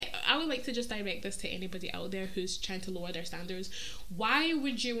I would like to just direct this to anybody out there who's trying to lower their standards. Why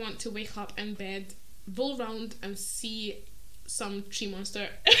would you want to wake up in bed, roll around and see some tree monster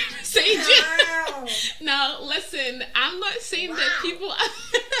beside you? Now listen, I'm not saying that people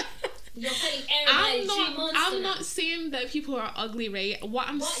You're putting everybody tree monster. I'm not saying that people are ugly, right? What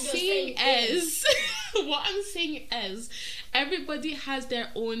I'm saying is what I'm saying is everybody has their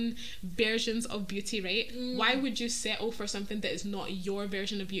own versions of beauty, right? Why would you settle for something that is not your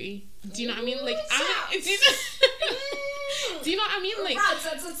version of beauty? Do you know what I mean? Like, do you know what I mean? Like,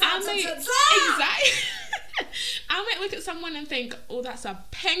 exactly. I might look at someone and think, oh, that's a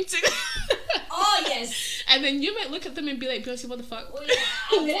painting. Oh, yes. And then you might look at them and be like, Beyonce, what the fuck?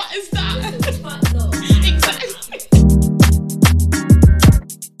 Oh, yeah. What is that? Exactly.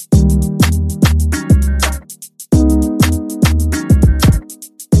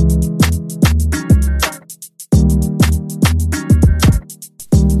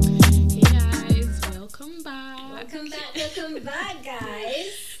 Welcome back,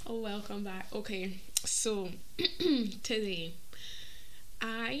 guys. Oh, welcome back. Okay, so today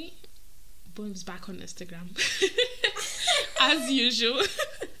I was back on Instagram as usual,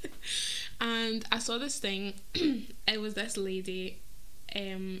 and I saw this thing. It was this lady.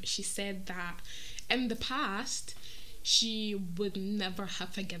 She said that in the past she would never have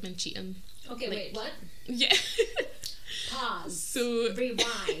forgiven cheating. Okay, like, wait, what? Yeah. Pause. So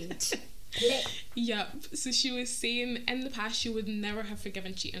rewind. Yep. So she was saying in the past she would never have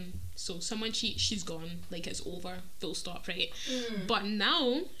forgiven cheating. So someone cheats, she's gone. Like, it's over. Full stop, right? But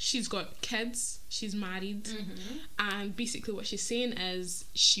now she's got kids. She's married. And basically what she's saying is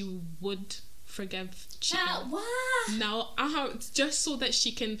she would forgive cheating. What? Now, just so that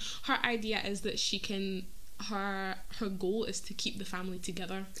she can... Her idea is that she can... Her goal is to keep the family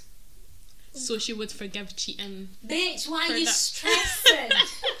together. So she would forgive cheating. Bitch, why are you stressing?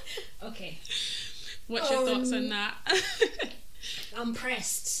 Okay. What's your thoughts on that? I'm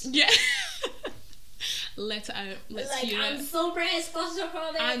pressed. Yeah. Let it out. Let's hear it. I'm so pressed.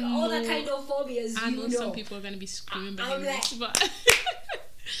 Claustrophobic, all that kind of phobias. I know some people are going to be screaming behind this, but...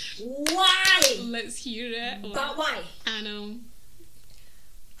 Why? Let's hear it. But why? I know.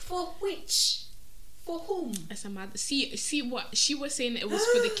 For which? For whom? It's a mad... See what she was saying, it was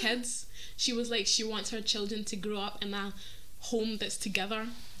for the kids. She was like, she wants her children to grow up in a home that's together.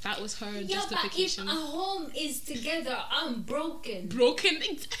 That was her justification. But if a home is together, I'm broken. Broken?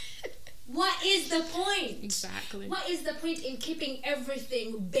 What is the point? Exactly. What is the point in keeping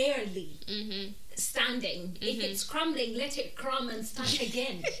everything barely standing? If it's crumbling, let it crumb and start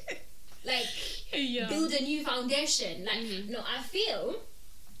again. Like, build a new foundation. Like, no, I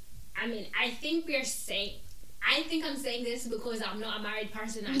think we're saying... I think I'm saying this because I'm not a married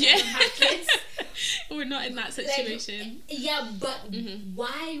person and I don't have kids. We're not in that situation. Like, but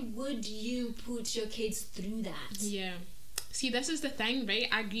why would you put your kids through that? Yeah. See, this is the thing, right?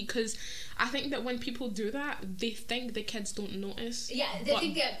 I agree, because I think that when people do that, they think the kids don't notice. Yeah, they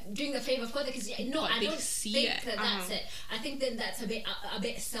think they're doing the favour for the kids. No, I don't think that that's it. I think that that's a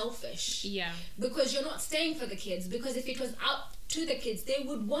bit selfish. Yeah. Because you're not staying for the kids. Because if it was up to the kids, they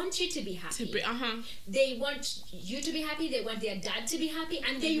would want you to be happy. They want you to be happy. They want their dad to be happy,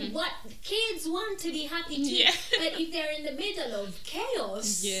 and kids want to be happy too. Yeah. But if they're in the middle of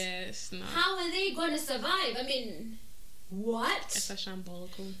chaos, how are they going to survive? I mean, what? It's a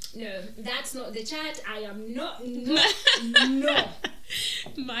shambolical. No, that's not the chat. I am not. No.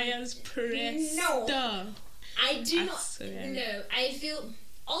 Maya's pressed. No. I do not. No, I feel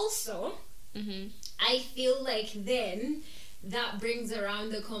also. I feel like then that brings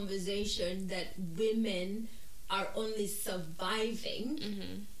around the conversation that women are only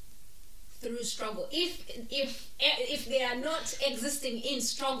surviving through struggle. If they are not existing in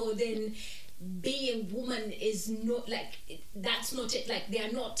struggle, then being woman is not like, that's not it. Like, they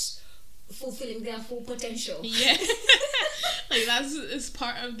are not fulfilling their full potential. Yeah. Like, it's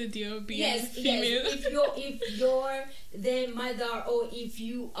part of the deal of being female. Yes. If you're the mother, or if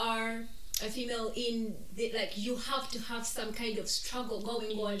you are a female in the, like, you have to have some kind of struggle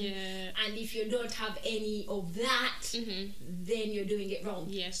going on, and if you don't have any of that, then you're doing it wrong.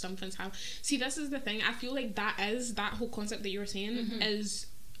 Yeah, something's happening. See, this is the thing. I feel like that whole concept that you were saying is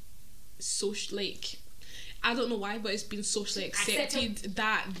social, like, I don't know why, but it's been socially accepted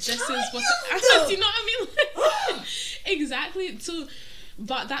that this is what do you know what I mean? Exactly. So,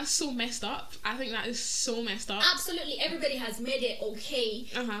 but that's so messed up. I think that is so messed up. Absolutely. Everybody has made it okay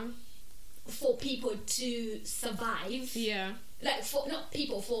for people to survive. Yeah. Like, for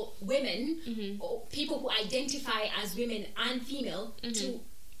women, or people who identify as women and female,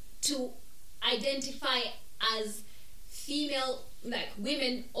 to identify as female like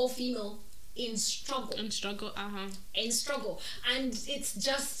women or female in struggle. In struggle, In struggle. And it's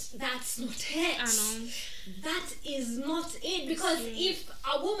just, that's not it. I know. That is not it. Because if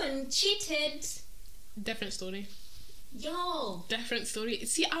a woman cheated... Different story. Yo. Different story.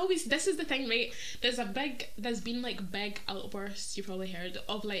 See, this is the thing, right? There's been like big outbursts, you probably heard,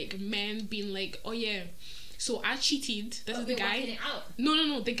 of like men being like, oh yeah, so I cheated. This is the guy. It out.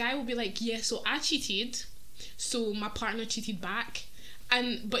 No. The guy will be like, yeah, so I cheated, so my partner cheated back.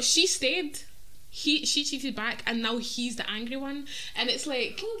 But she stayed. She cheated back, and now he's the angry one. And it's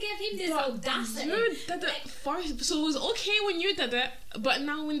like, who gave him this audacity? You did it first, so it was okay when you did it, but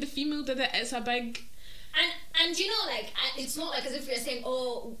now when the female did it, it's a big. And you know, like, it's not like as if you're saying,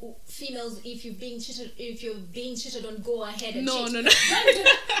 oh, females, if you're being cheated on, go ahead and cheat. No.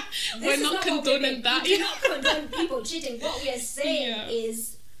 We're not condoning that. We do not condone people cheating. What we are saying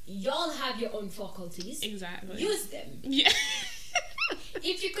is, y'all have your own faculties. Exactly. Use them. Yeah.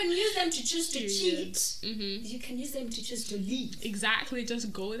 If you can use them to choose to cheat, you can use them to choose to leave. Exactly,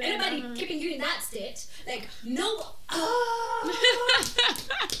 just go there. Anybody keeping you in that state, like, no.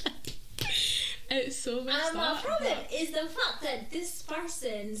 It's so messed up. My problem is the fact that this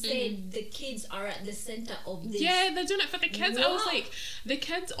person said the kids are at the center of this. Yeah, they're doing it for the kids. What? I was like, the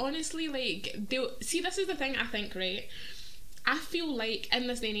kids, honestly, like, see, this is the thing I think, right? I feel like in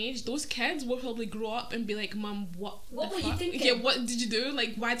this day and age, those kids will probably grow up and be like, Mum, what were you thinking? Yeah, what did you do?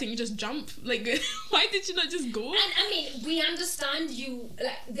 Like, why didn't you just jump? Like, why did you not just go? And I mean, we understand you,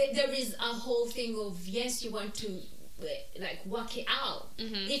 like, there is a whole thing of, yes, you want to, like, work it out.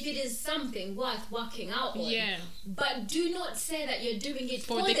 If it is something worth working out on. Yeah. But do not say that you're doing it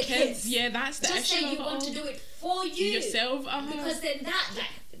for the kids. Yeah, that's the just issue. Just say you want to do it for you. Yourself. Because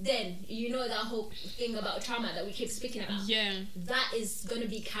then you know that whole thing about trauma that we keep speaking about. Yeah. That is going to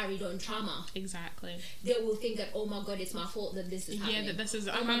be carried on trauma. Exactly. They will think that, oh my God, it's my fault that this is happening. Yeah, that this is...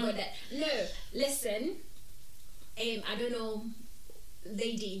 Oh my God, no, listen. I don't know,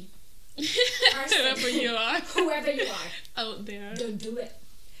 lady... person, whoever you are out there, don't do it.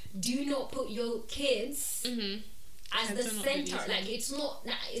 Do not put your kids as the center. Like, it's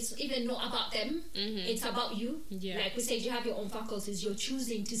even not about them. It's about you. Yeah. Like we said, you have your own faculties. You're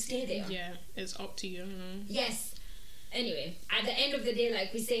choosing to stay there. Yeah, it's up to you. Yes. Anyway, at the end of the day,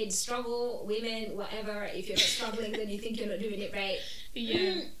 like we said, struggle, women, whatever. If you're not struggling, then you think you're not doing it right.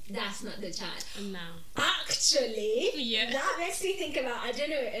 Yeah. That's not the chat. No. Actually, yeah. That makes me think about, I don't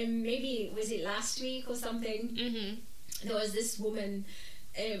know, maybe was it last week or something? There was this woman,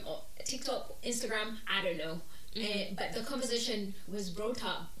 TikTok, Instagram, I don't know. But the conversation was brought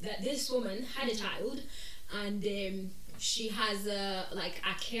up that this woman had a child, and she has a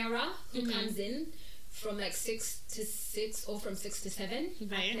carer who comes in from like 6 to 6 or from 6 to 7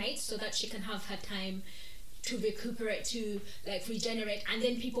 at night, so that she can have her time to recuperate, to like regenerate. And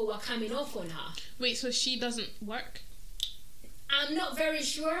then people were coming off on her. Wait, so she doesn't work? I'm not very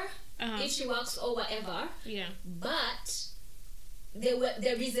sure if she works or whatever. Yeah. But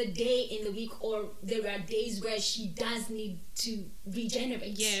there is a day in the week, or there are days where she does need to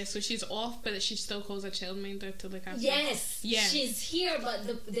regenerate. Yeah, so she's off, but she still calls a childminder to look after. Yes. Yeah. She's here, but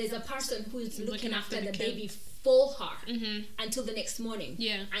there's a person who's looking after the baby for her until the next morning.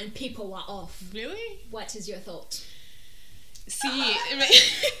 Yeah. And people were off. Really? What is your thought? See, oh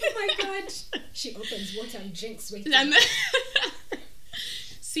my God. She opens water and drinks with it.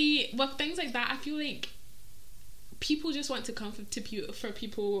 See, with things like that, I feel like people just want to come for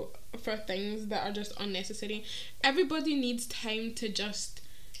people for things that are just unnecessary. Everybody needs time to just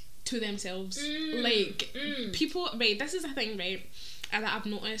to themselves. People, right? This is a thing, right? That I've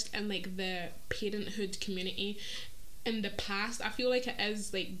noticed in like the parenthood community in the past. I feel like it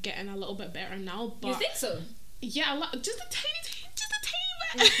is like getting a little bit better now. But you think so? Yeah, just a tiny bit.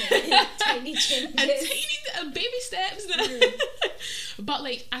 Tiny changes. Baby steps. But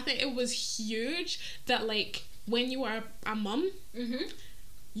like, I think it was huge that like when you are a mum,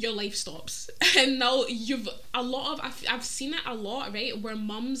 your life stops. And now I've seen it a lot, right, where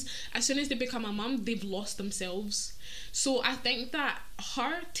mums, as soon as they become a mum, they've lost themselves. So I think that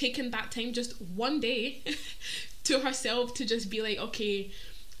her taking that time, just one day to herself, to just be like, okay,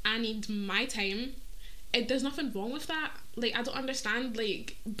 I need my time, there's nothing wrong with that. Like, I don't understand,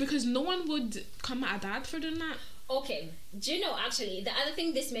 like, because no one would come at a dad for doing that. Okay, do you know, actually, the other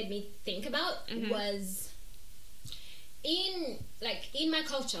thing this made me think about was in my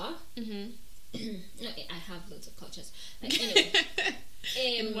culture. I have loads of cultures. Like,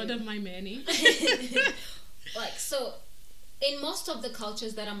 anyway, one of my many. Like, so in most of the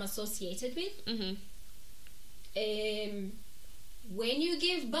cultures that I'm associated with, when you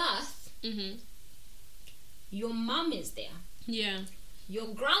give birth, your mom is there. Yeah. Your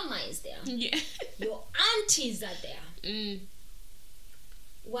grandma is there. Yeah. Your aunties are there.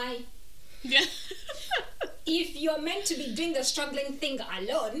 Why? Yeah. If you're meant to be doing the struggling thing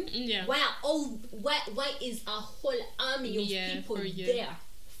alone, why is a whole army of people there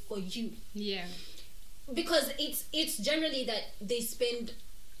for you? Yeah. Because it's generally that they spend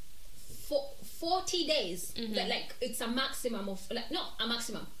 40 days. That, like, it's a maximum of, like, not a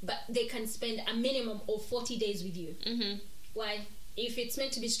maximum, but they can spend a minimum of 40 days with you. Why? If it's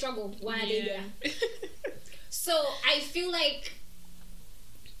meant to be struggle, why are they there? So I feel like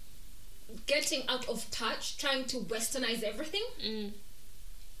getting out of touch, trying to westernize everything,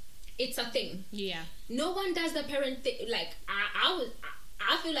 it's a thing. Yeah. No one does the parent thing. Like,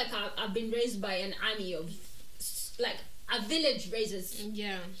 I feel like I've been raised by an army of, like, a village raises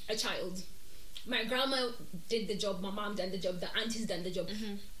a child. My grandma did the job, my mom done the job, the aunties done the job,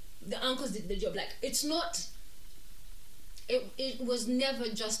 the uncles did the job. Like, it's not, it was never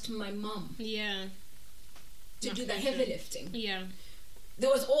just my mom to do the heavy lifting. Yeah. There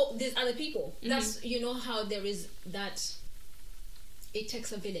was all these other people. That's, you know how there is that it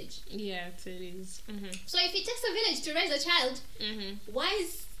takes a village. Yeah, it is. So if it takes a village to raise a child, why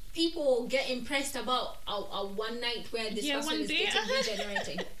is people get impressed about a one night where this person is getting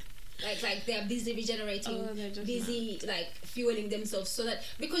regenerating? Like they're busy regenerating, busy like fueling themselves, so that,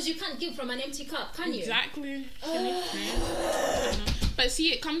 because you can't give from an empty cup, can you? Exactly. But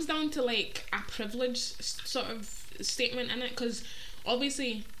see, it comes down to like a privilege sort of statement in it, because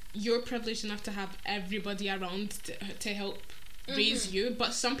obviously you're privileged enough to have everybody around to help raise you,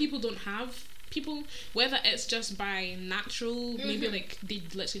 but some people don't have people, whether it's just by natural, maybe like they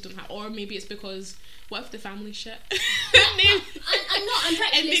literally don't have, or maybe it's because what if the family shit? I'm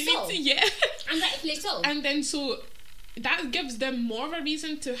rightfully so. I'm rightfully so. And then so that gives them more of a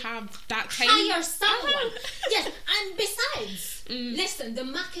reason to have that time. Hire someone. Yes, and besides, listen, the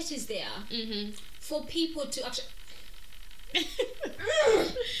market is there for people to actually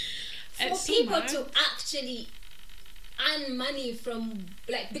to actually earn money from,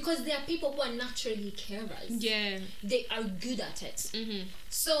 like, because there are people who are naturally carers. Yeah, they are good at it.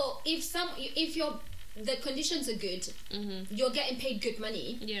 So if the conditions are good, you're getting paid good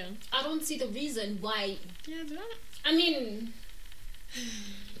money. Yeah, I don't see the reason why. Yeah, I mean,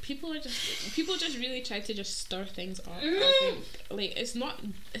 people just really try to just stir things up. I think, like, it's not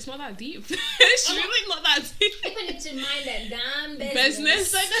that deep. It's really not that deep. People need to mind that damn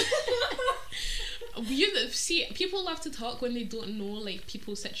business. See, people love to talk when they don't know, like,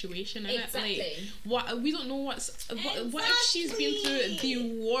 people's situation in it. Like, we don't know what if she's been through the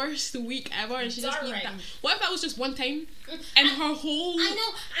worst week ever and she just needs that. What if that was just one time and her whole, I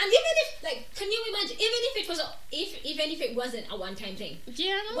know. And even if, like, can you imagine, even if it wasn't a one-time thing,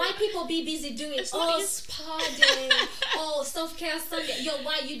 why people be busy doing spa day, self-care Sunday?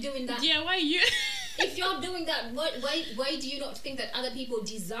 Why are you doing that? Why are you if you're doing that, why do you not think that other people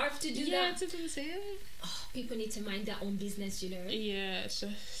deserve to do that? Yeah, that's what I'm saying. People need to mind their own business, you know? Yeah, it's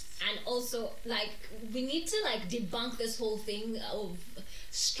just... And also, like, we need to, like, debunk this whole thing of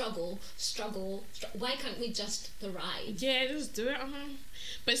struggle. Why can't we just thrive? Yeah, just do it,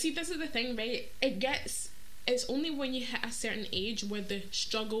 But see, this is the thing, right? It's only when you hit a certain age where the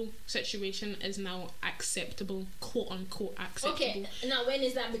struggle situation is now acceptable, quote unquote acceptable. Okay, now when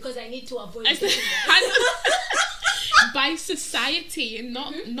is that? Because I need to avoid by society,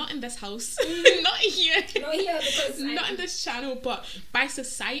 not in this house, not here, because not in this channel, but by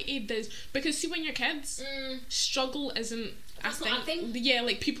society. Because see, when you're kids, struggle isn't a thing. Yeah,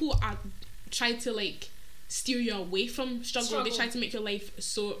 like, people are try to, like, steer you away from struggle. They try to make your life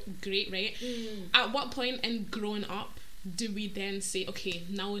so great, right? At what point in growing up do we then say, okay,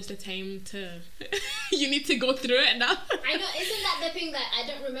 now is the time to you need to go through it now? I know, isn't that the thing that I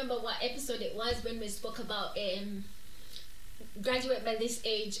don't remember what episode it was when we spoke about graduate by this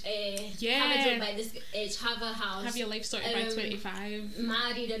age, have a job by this age, have a house, have your life sorted by 25,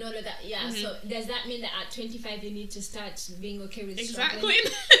 married and all of that. So does that mean that at 25 you need to start being okay with struggling?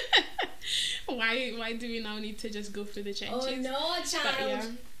 Why do we now need to just go through the changes? Oh no,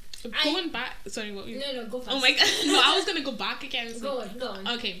 child. Going back, sorry, what? No, go fast. Oh my god, no, I was gonna go back again. So. Go on.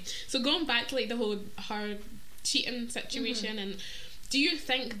 Okay, so going back to, like, the whole her cheating situation, and do you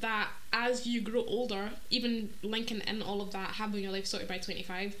think that as you grow older, even linking in all of that, having your life sorted by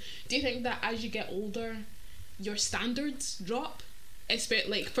 25, do you think that as you get older, your standards drop?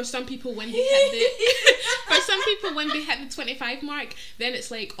 Like, for some people when they hit the 25 mark, then it's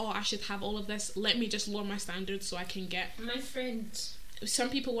like, oh, I should have all of this, let me just lower my standards so I can get my friend. Some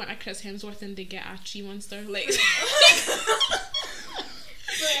people want a Chris Hemsworth and they get a tree monster, like.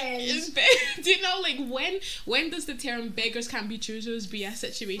 Do you know, like, when does the term beggars can't be choosers be a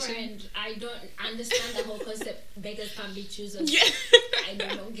situation? Friend, I don't understand the whole concept beggars can't be choosers. Yeah. I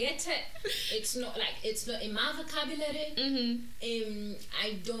don't get it. It's not in my vocabulary. Mm-hmm.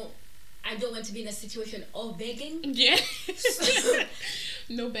 I don't want to be in a situation of begging. Yeah. So,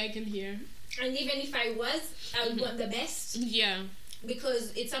 no begging here. And even if I was, I would want the best. Yeah.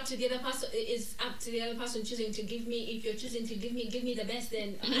 Because it's up to the other person. It's up to the other person choosing to give me. If you're choosing to give me the best.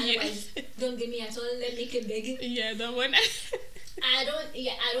 Then otherwise, don't give me at all. Let me keep begging. Yeah, that one. I don't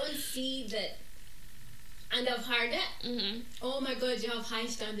see that. And I've heard it. Mm-hmm. Oh my God, you have high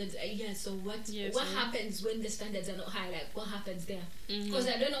standards. Yeah. So what happens when the standards are not high? Like, what happens there? Because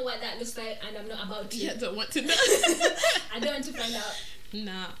I don't know what that looks like, and I'm not about to. Yeah, don't want to know. I don't want to find out.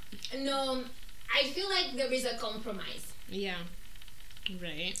 Nah. No, I feel like there is a compromise. Yeah.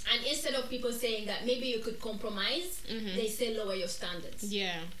 Right. And instead of people saying that maybe you could compromise, they say lower your standards.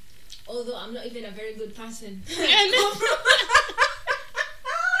 Yeah. Although I'm not even a very good person. Yeah, no.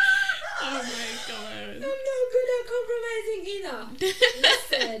 Oh my God. I'm not good at compromising either.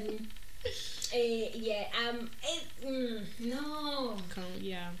 Listen. No.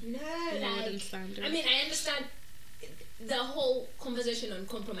 Yeah. No. Lower standards. I mean, I understand the whole conversation on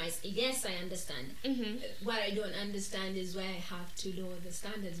compromise. Yes, I understand. What I don't understand is why I have to lower the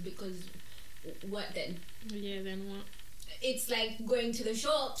standards, because what then? Yeah, then what? It's like going to the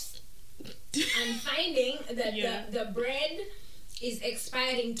shops and finding that the bread is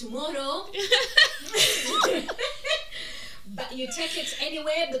expiring tomorrow, but you take it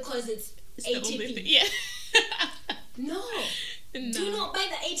anyway because it's ATP. Yeah. No. Do not buy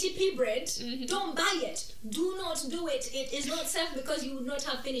the ATP bread. Don't buy it. Do not do it. It is not safe because you would not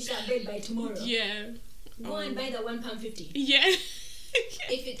have finished that bread by tomorrow. Yeah. Go and buy the £1.50. Yeah.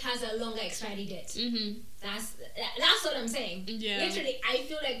 If it has a longer expiry date. That's what I'm saying. Yeah. Literally, I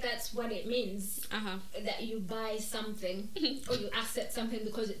feel like that's what it means. That you buy something or you accept something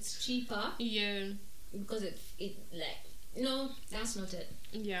because it's cheaper. Yeah. Because no, that's not it.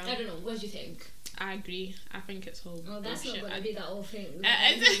 Yeah. I don't know. What do you think? I agree. I think it's whole. Oh, that's bullshit. not going to be the whole thing.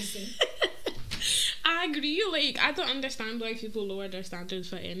 I agree. Like, I don't understand why people lower their standards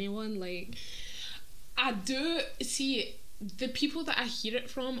for anyone. Like, I do see the people that I hear it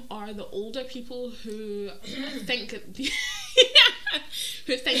from are the older people who think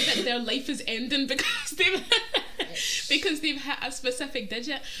that their life is ending because they've hit a specific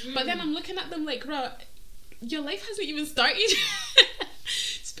digit. But then I'm looking at them like, bro, your life hasn't even started.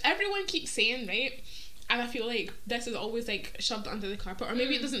 Everyone keeps saying, right? And I feel like this is always like shoved under the carpet, or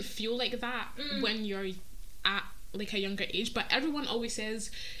maybe it doesn't feel like that when you're at like a younger age, but everyone always says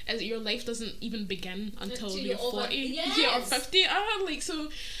is that your life doesn't even begin until you're 40 or 50. Like,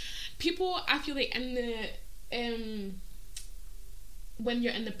 so people, I feel like in the when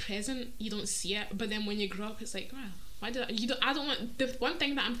you're in the present you don't see it, but then when you grow up it's like, wow, why did I don't want, the one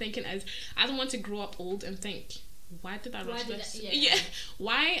thing that I'm thinking is I don't want to grow up old and think, why did I rush this?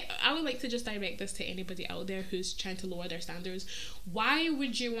 Why? I would like to just direct this to anybody out there who's trying to lower their standards. Why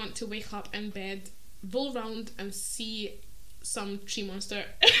would you want to wake up in bed, roll around and see some tree monster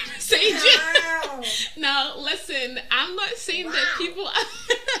beside you? Now listen, I'm not saying that people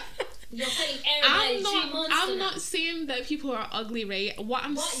You're putting everybody tree monster. I'm not saying that people are ugly, right? What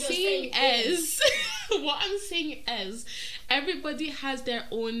I'm saying is everybody has their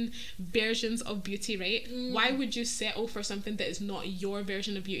own versions of beauty, right? Why would you settle for something that is not your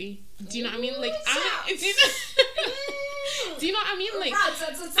version of beauty? Do you know what I mean? Like, do you know what I mean? Like,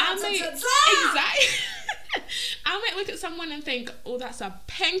 exactly. I might look at someone and think, oh, that's a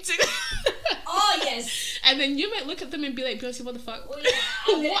painting. Oh, yes. And then you might look at them and be like, Beyonce, what the fuck? Oh,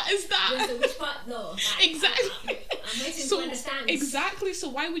 yeah. What is that? Which part? No. Exactly. I'm waiting to understand. Exactly. So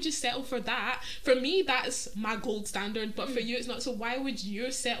why would you settle for that? For me, that's my gold standard, but for you, it's not. So why would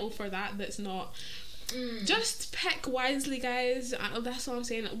you settle for that? That's not. Just pick wisely, guys. That's what I'm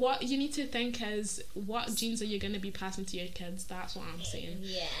saying. What you need to think is, what genes are you going to be passing to your kids? That's what I'm saying.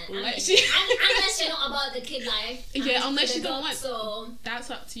 Yeah. Unless you're not about the kid life. Yeah, unless you don't want. So that's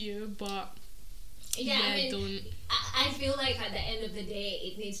up to you, but don't. I feel like at the end of the day,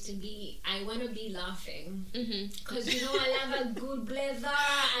 it needs to be, I want to be laughing. Because, I love a good blazer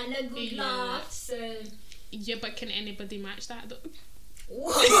and a good laugh. So. Yeah, but can anybody match that though?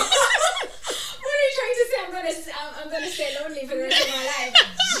 What are you trying to say? I'm gonna stay lonely for the rest of my life.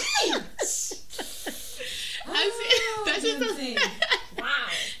 Wow.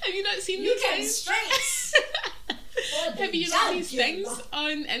 Have you not seen you these can things? straight. Have you seen these things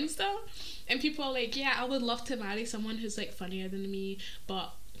on Insta? And people are like, yeah, I would love to marry someone who's like funnier than me,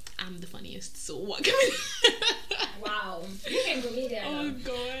 but I'm the funniest, so what can we Wow, you can go me there. Oh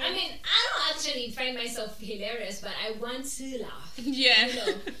god. I mean, I don't actually find myself hilarious, but I want to laugh. Yeah. You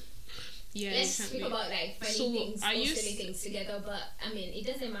know. Yeah. Let's speak about like funny things or silly things together, but I mean, it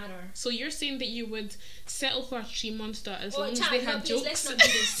doesn't matter. So you're saying that you would settle for a tree monster as long as they have jokes? Let's not do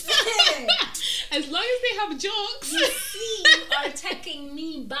this. As long as they have jokes. You see, you are taking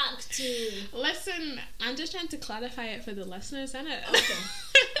me back to. Listen, I'm just trying to clarify it for the listeners, innit?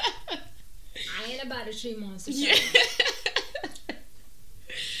 Okay. I ain't about a tree monster. Yeah.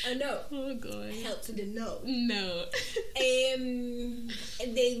 No. Oh god. Help to the no. No. There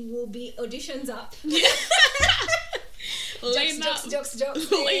will be auditions up. Yeah. Jokes. Line up.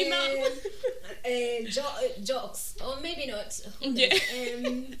 Jokes. Or maybe not. Yeah.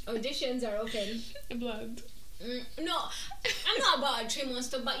 Auditions are open. Blood. No, I'm not about a tree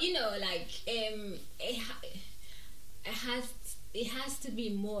monster, but you know, like it has to be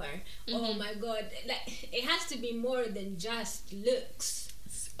more. Mm-hmm. Oh my god, like it has to be more than just looks.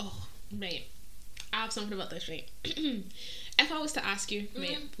 Oh, right. I have something about this, right? If I was to ask you,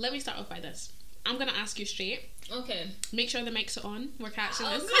 right, let me start off by this. I'm gonna ask you straight. Okay. Make sure the mics are on. We're catching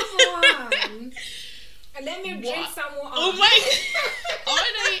this. Come on. Let me drink some water. Oh my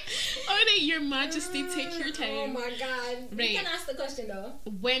Alright, Your Majesty, take your time. Oh my god. Right. You can ask the question though.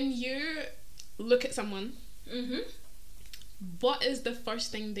 When you look at someone, what is the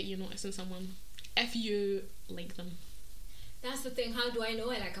first thing that you notice in someone if you like them? That's the thing. How do I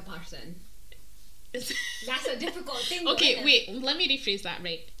know I like a person? That's a difficult thing. Okay, wait. Let me rephrase that,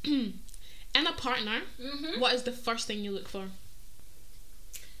 right? In a partner, what is the first thing you look for?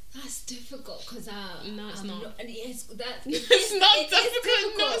 That's difficult because no, it's not. Yes, that it's not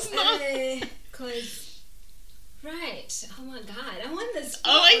difficult. No, it's not. Because right. Oh my god, I want this.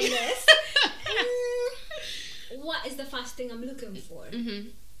 Oh my god. What is the first thing I'm looking for?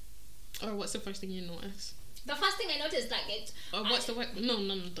 Or what's the first thing you notice? The first thing I noticed, like it. Or what's the what? No,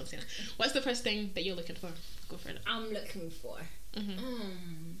 don't say that. What's the first thing that you're looking for? Go for it. I'm looking for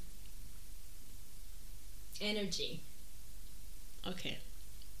energy. Okay,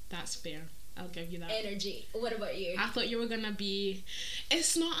 that's fair. I'll give you that. Energy. What about you? I thought you were gonna be.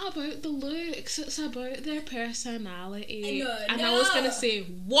 It's not about the looks. It's about their personality. No. I was gonna say,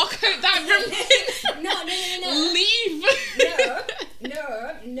 walk out that room. No. Leave.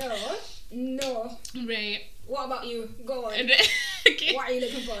 No. Right. What about you? Go on. Okay. What are you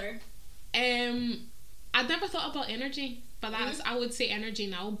looking for? I'd never thought about energy, but that's I would say energy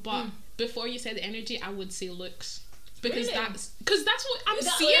now. But before you said energy, I would say looks. Because that's what I'm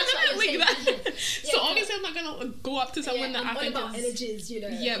seeing in it like that. So obviously I'm not gonna go up to someone that I think about energies, you know.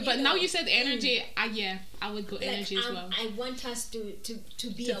 Yeah, but now you said energy, I would go energy as well. I want us to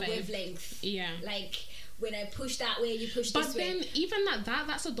be a wavelength. Yeah. Like when I push that way, you push this way. But then even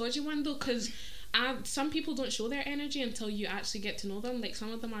that's a dodgy one though, because some people don't show their energy until you actually get to know them. Like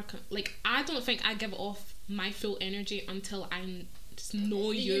some of them are like, I don't think I give off my full energy until I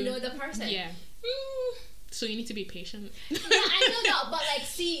know you. You know the person. Yeah. So you need to be patient. Yeah, I know that, but like,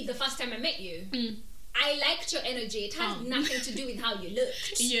 see, the first time I met you, I liked your energy. It has nothing to do with how you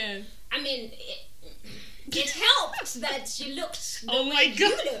looked. Yeah. I mean, it helped that you looked the way you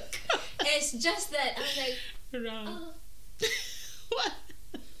look. It's just that I was like, oh. What?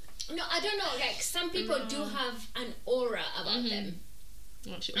 No, I don't know. Like some people do have an aura about them.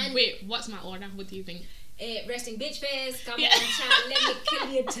 Wait, what's my aura? What do you think? Resting bitch face. Come on, child. Let me kill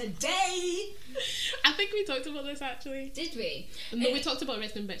you today. I think we talked about this actually. Did we? No, we talked about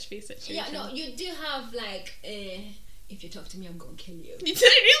resting bitch face situation. Yeah, no, you do have like, if you talk to me, I'm gonna kill you. You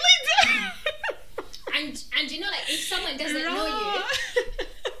really do. And you know, like if someone doesn't know you.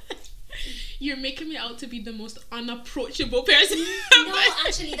 You're making me out to be the most unapproachable person. No,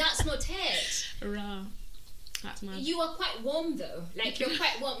 actually, that's not it. Raw. That's mad. You are quite warm though. Like you're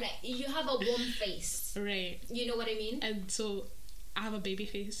quite warm. Like you have a warm face. Right. You know what I mean? And so I have a baby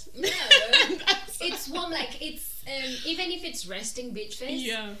face. No. It's warm. Like it's even if it's resting bitch face.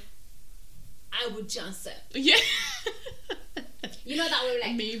 Yeah. I would chance it. Yeah. You know that way,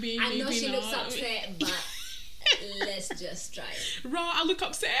 like maybe. I know maybe she not. looks upset, but let's just try it. Raw. I look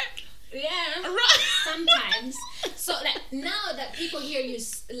upset. Yeah, sometimes. So like now that people hear you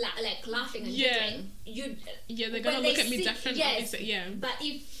like laughing and giggling, they're gonna look at me different. Yes, yeah. But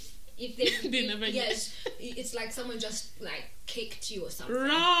if they never it's like someone just like kicked you or something.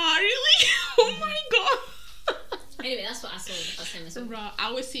 Raw, really? Oh my god. Anyway, that's what I saw the first time I saw. Raw.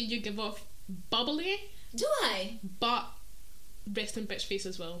 I would say you give off bubbly. Do I? But resting bitch face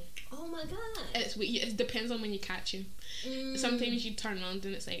as well. Oh my god. It depends on when you catch you. Sometimes you turn around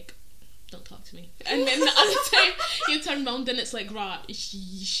and it's like, don't talk to me. And then the other time you turn around and it's like, right,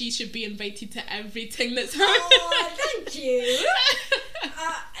 she should be invited to everything that's happening. Oh, thank you.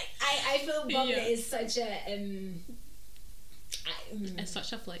 I feel bubbly is such a it's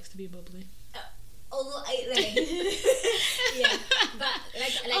such a flex to be bubbly. Although I like yeah, but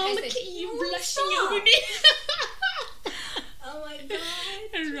like oh, I look said, at you blushing over me. Oh my god,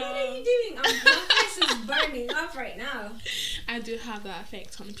 what are you doing? My face is burning up right now. I do have that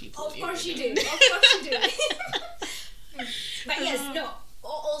effect on people. Of course you do. Of course you do. But yes, no.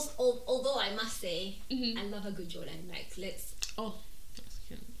 Although I must say, I love a good jawline. Like, let's. Oh, that's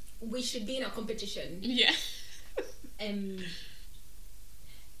cute. We should be in a competition. Yeah.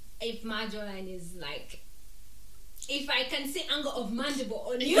 If my jawline is like, if I can see angle of mandible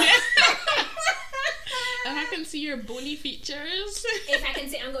on you. If I can see your bony features. If I can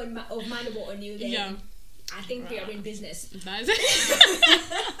see angle of mandible on you, then I think we are in business. That is it.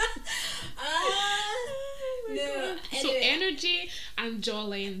 No. Anyway. So energy and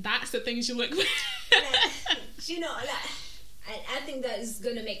jawline, that's the things you look for. You know, I think that is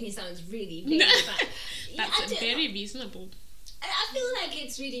going to make me sound really big, but that's very reasonable. I feel like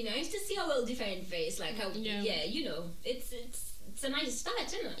it's really nice to see a well-defined face, like how, you know, it's a nice start,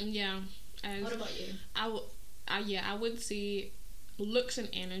 isn't it? Yeah. What about you? I would say looks and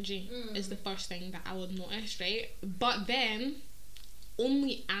energy is the first thing that I would notice, right? But then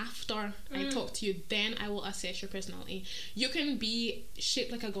only after I talk to you, then I will assess your personality. You can be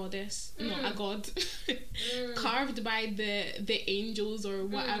shaped like a goddess, not a god, carved by the angels or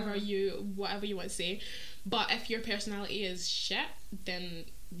whatever you want to say. But if your personality is shit, then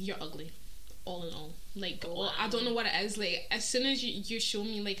you're ugly. All in all, like, I don't know what it is. Like, as soon as you show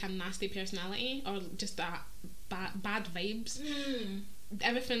me like a nasty personality or just that bad vibes,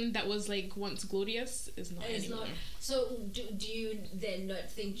 everything that was like once glorious is not anymore. So do you then not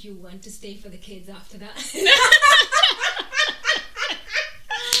think you want to stay for the kids after that?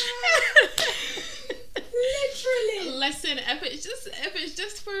 Literally. Listen, if it's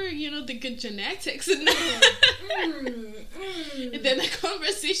just for, you know, the good genetics and then the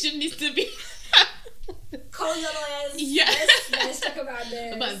conversation needs to be call your lawyers. Yeah. Let's talk about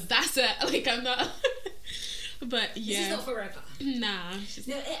this. But that's it. Like, I'm not. But yeah, this is not forever. Nah, it's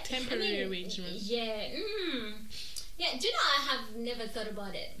just temporary arrangements. Yeah. Yeah, do you know, I have never thought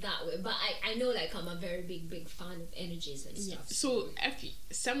about it that way, but I know, like, I'm a very big fan of energies and stuff. So if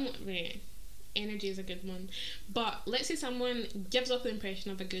energy is a good one, but let's say someone gives off the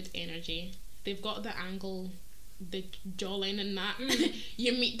impression of a good energy, they've got the angle, the jawline and that,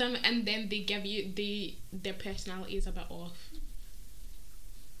 you meet them and then they give you their personality is a bit off.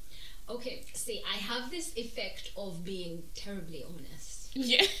 Okay, see, I have this effect of being terribly honest.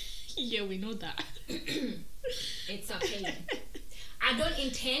 Yeah, we know that. It's a pain. I don't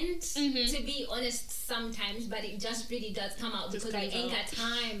intend to be honest sometimes, but it just really does come out because I ain't got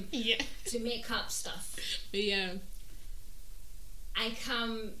time to make up stuff. Yeah. I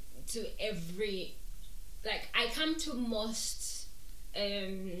come to most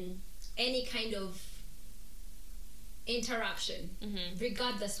any kind of interaction,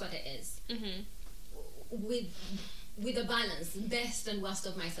 regardless what it is, with a balance, best and worst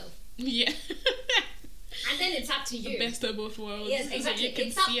of myself. Yeah. And then it's up to you. The best of both worlds. Yes, exactly. You can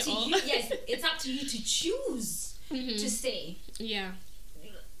it's up see to it all. you. Yes, it's up to you to choose to stay. Yeah.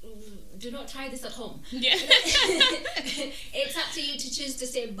 Do not try this at home. Yeah. It's up to you to choose to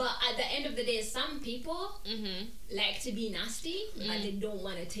stay. But at the end of the day, some people like to be nasty, but they don't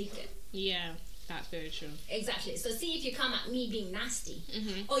want to take it. Yeah, that's very true. Exactly. So see if you come at me being nasty,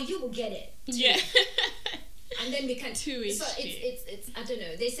 or you will get it. Too. Yeah. And then we can. So it's I don't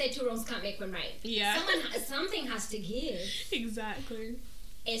know. They say two wrongs can't make one right. Yeah. Something has to give. Exactly.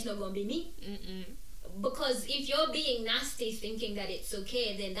 It's not gonna be me. Because if you're being nasty, thinking that it's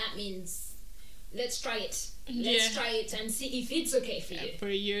okay, then that means let's try it. Let's try it and see if it's okay for you. For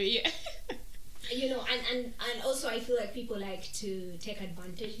you, yeah. You know, and also I feel like people like to take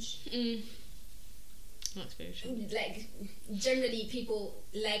advantage. That's very true. Like, generally people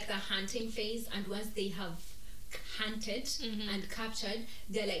like the hunting phase, and once they have hunted and captured,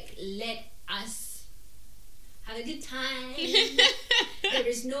 they're like, let us have a good time. There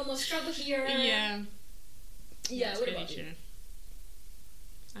is no more struggle here. Yeah. Yeah, what about you?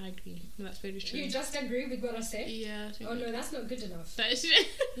 I agree. That's very true. You just agree with what I said? Yeah. Oh no, that's not good enough. That's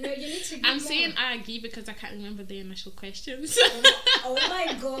no, you need to. I'm saying I agree because I can't remember the initial questions. Oh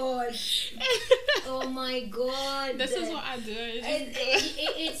my god! Oh my god! This is what I do.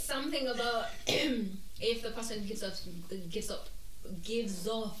 It's something about if the person gives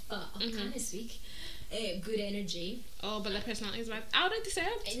off. I can't speak. good energy. Oh, but the personality is bad. I already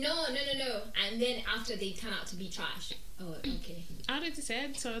said. No. And then after they turn out to be trash. Oh, okay. I already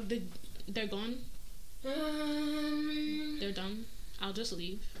said, so they're gone. They're done. I'll just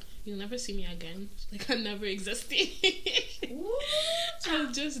leave. You'll never see me again. Like I never existed.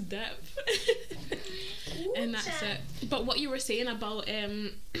 I'll just dip. And that's it. But what you were saying about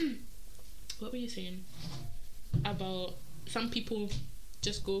what were you saying? About some people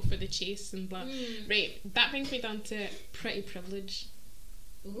just go for the chase and blah. Right, that brings me down to pretty privilege.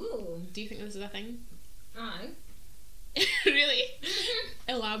 Ooh. Do you think this is a thing? Aye. Really?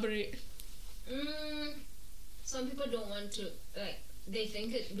 Elaborate. Some people don't want to, like, they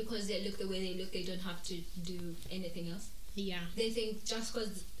think it because they look the way they look, they don't have to do anything else. Yeah. They think just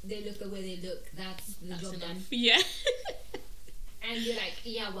because they look the way they look, that's job enough. done. Yeah. And you're like,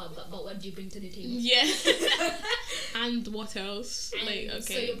 yeah, well, but what do you bring to the table? Yeah. And what else? And like,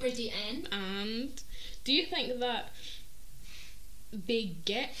 okay. So you're pretty And do you think that they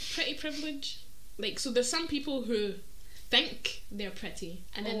get pretty privilege? Like, so there's some people who think they're pretty,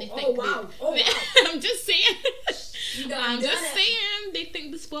 and then they think, wow. I'm just saying. I'm just saying they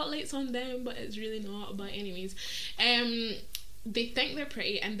think the spotlight's on them, but it's really not. But anyways, they think they're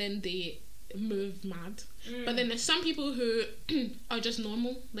pretty, and then they move mad. But then there's some people who are just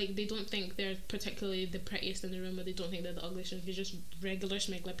normal, like they don't think they're particularly the prettiest in the room, or they don't think they're the ugliest. They're just regular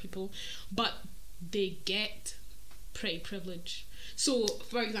smuggler people, but they get pretty privilege. So,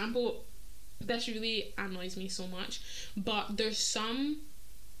 for example, this really annoys me so much, but there's some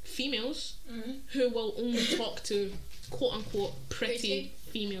females who will only talk to quote unquote pretty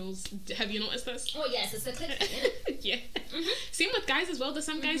females. Have you noticed this? Oh yes, it's a click. Yeah. Same with guys as well. There's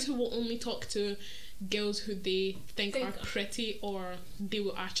some guys who will only talk to girls who they think are pretty or they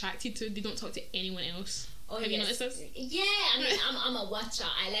are attracted to. They don't talk to anyone else. Oh, Have you noticed this? Yeah, I mean, I'm a watcher.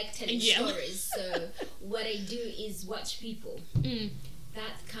 I like telling stories. So what I do is watch people.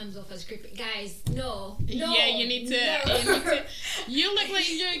 That comes off as creepy. Guys, no. Yeah, you need to. You look like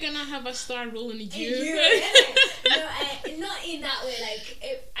you're gonna have a star rolling in you. No, not in that way.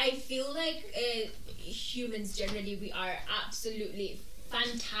 Like, I feel like humans generally, we are absolutely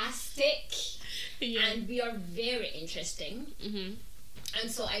fantastic. Yeah. And we are very interesting. And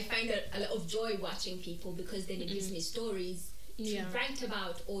so I find a lot of joy watching people, because then it gives me stories to write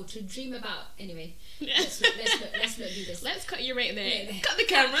about or to dream about. Anyway, let's not do this. Let's cut you right there. Cut the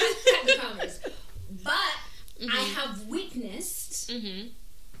camera. Cut the cameras. But I have witnessed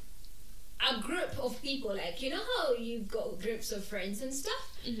a group of people, like, you know how you've got groups of friends and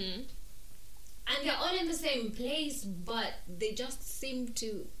stuff? And they're all in the same place, but they just seem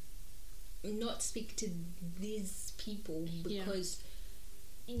to not speak to these people because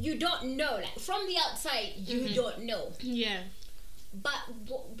you don't know. Like, from the outside, you don't know. Yeah. But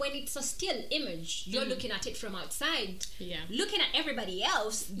when it's a still image, you're looking at it from outside. Yeah. Looking at everybody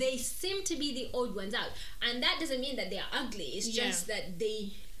else, they seem to be the odd ones out. And that doesn't mean that they are ugly. It's just that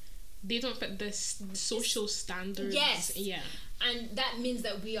they don't fit the social standards. Yes. Yeah. And that means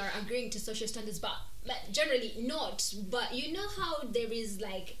that we are agreeing to social standards, but generally not. But you know how there is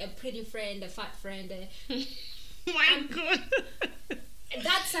like a pretty friend, a fat friend. My God.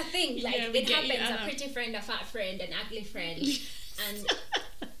 That's a thing. Like, it happens. A pretty friend, a fat friend, an ugly friend. And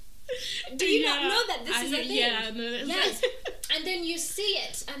do you not know that this is a thing? Yeah, no, yes. And then you see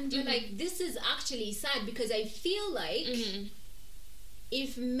it, and you're like, this is actually sad, because I feel like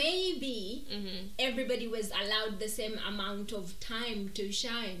if maybe everybody was allowed the same amount of time to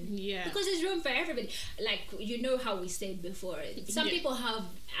shine, because there's room for everybody. Like, you know how we said before, some people have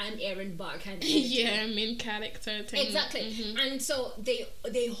an Aaron Bark and main character thing. Exactly. And so they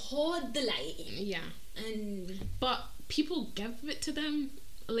hoard the light. But people give it to them.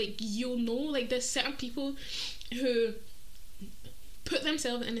 Like, you'll know, like, there's certain people who put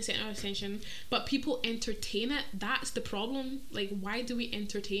themselves in the center of attention, but people entertain it. That's the problem. Like, why do we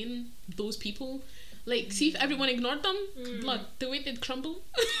entertain those people? Like, see if everyone ignored them, blood, the way they'd crumble.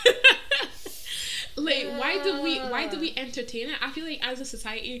 Like, why do we entertain it? I feel like as a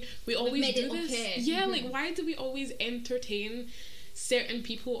society we always do this. Okay. Like, why do we always entertain certain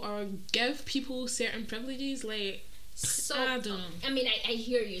people or give people certain privileges? Like, so, I don't know. I mean, I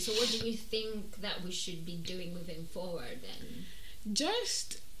hear you. So what do you think that we should be doing moving forward then?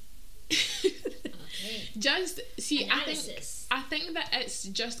 Just see, analysis. I think that it's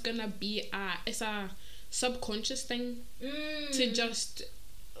just gonna be a subconscious thing to just,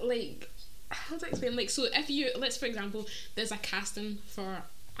 like, how do I explain? Like, so if you, let's, for example, there's a casting for,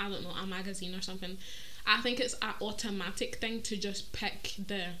 I don't know, a magazine or something, I think it's an automatic thing to just pick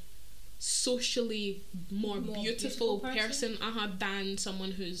the socially more beautiful person than someone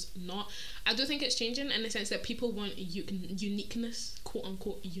who's not. I do think it's changing in the sense that people want uniqueness, quote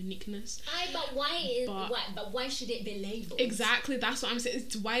unquote uniqueness. But why should it be labeled? Exactly, that's what I'm saying.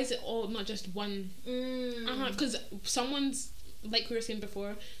 Why is it all not just one? Because someone's, like we were saying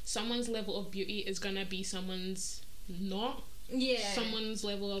before, someone's level of beauty is gonna be someone's not. Yeah. Someone's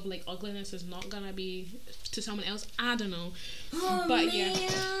level of like ugliness is not gonna be to someone else. I don't know. But man.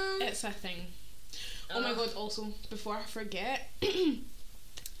 Yeah, it's a thing. Oh my god, also, before I forget,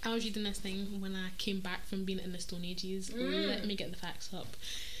 I was reading this thing when I came back from being in the Stone Ages. Let me get the facts up.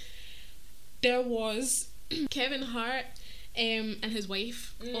 There was Kevin Hart and his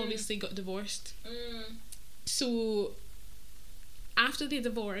wife obviously got divorced. So after they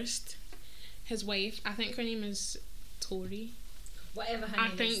divorced, his wife, I think her name is Tori. Whatever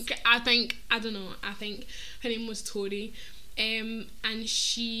her name is. I think I don't know. I think her name was Tori. And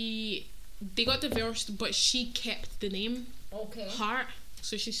they got divorced, but she kept the name Hart,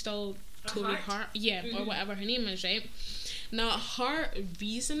 so she's still Tori Hart. Yeah, or whatever her name is, right? Now her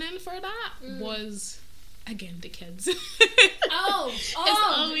reasoning for that was, again, the kids. It's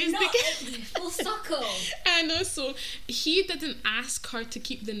always the kids. Full circle. I know. So he didn't ask her to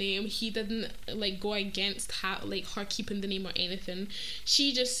keep the name. He didn't like go against her keeping the name or anything.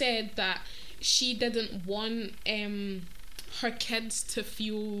 She just said that she didn't want her kids to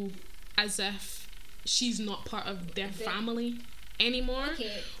feel as if she's not part of their family anymore.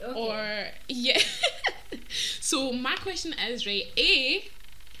 Okay. Or yeah. So my question is, right,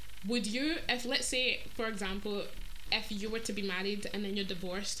 would you, if let's say for example, if you were to be married and then you're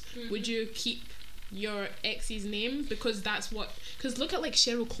divorced, would you keep your ex's name? Because look at like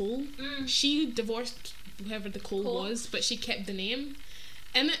Cheryl Cole. She divorced whoever the Cole was, but she kept the name.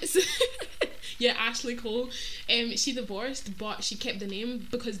 And it's yeah, Ashley Cole. She divorced, but she kept the name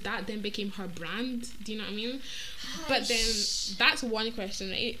because that then became her brand. Do you know what I mean? But then that's one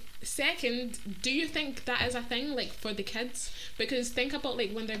question, right? Second, do you think that is a thing like for the kids? Because think about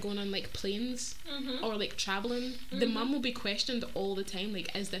like when they're going on like planes or like traveling, the mum will be questioned all the time,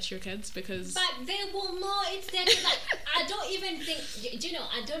 like, is this your kids? Because but they will know it's their like I don't even think, do you know,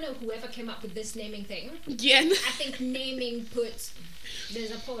 I don't know whoever came up with this naming thing. Yeah. I think naming puts,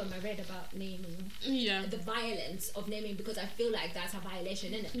 there's a poem I read about naming. Yeah. The violence of naming, because I feel like that's a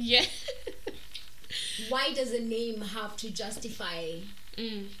violation, isn't it? Yeah. Why does a name have to justify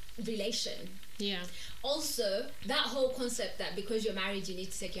relation? Yeah. Also, that whole concept that because you're married you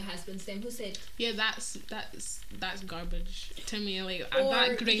need to take your husband's name, who said? Yeah, that's garbage to me. Like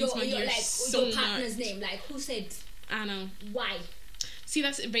that grinds my gears like, so your partner's much. name, like who said? I know. Why? See,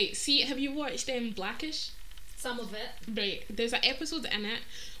 that's right. See, have you watched Blackish? Some of it. Right. There's an episode in it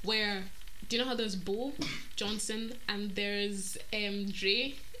where, do you know how there's Bo Johnson and there's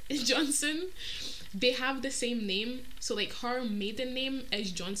Dre Johnson? They have the same name. So like her maiden name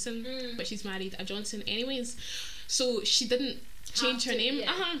is Johnson, but she's married a Johnson anyways. So she didn't change her name.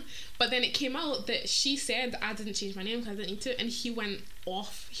 Yeah. But then it came out that she said, I didn't change my name because I didn't need to. And he went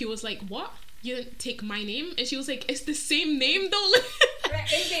off. He was like, what? You didn't take my name? And she was like, it's the same name though.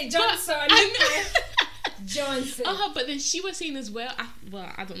 Right, is it Johnson? Johnson. But then she was saying as well,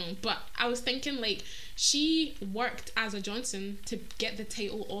 I don't know, but I was thinking like she worked as a Johnson to get the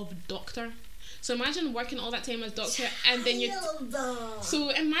title of doctor. So imagine working all that time as doctor and then so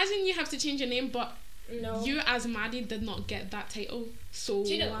imagine you have to change your name, but you as Maddie did not get that title. So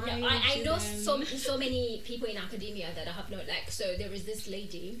do you know, I know so many people in academia that I have not, like, so there is this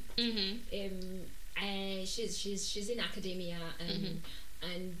lady she's in academia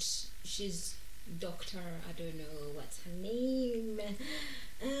and she's doctor, I don't know what's her name,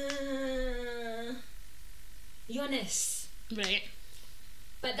 Eunice, right?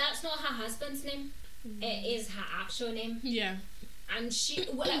 But that's not her husband's name. It is her actual name. Yeah. And she,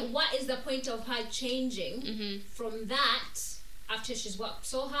 what is the point of her changing from that after she's worked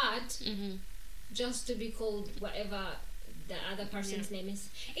so hard just to be called whatever the other person's name is?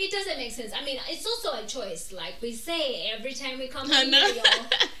 It doesn't make sense. I mean, it's also a choice. Like we say every time we come on video,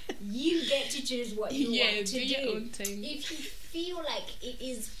 you get to choose what you want to do. Your own thing. If you feel like it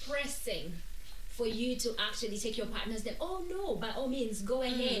is pressing for you to actually take your partner's name, oh no, by all means, go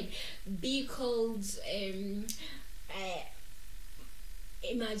ahead. Because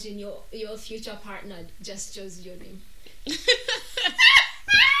imagine your future partner just chose your name.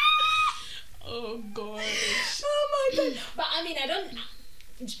 Oh gosh. Oh my god. But I mean, I don't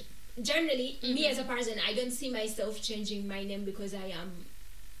generally, me as a person, I don't see myself changing my name because I am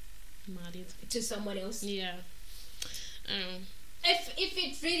married to someone else. Yeah. If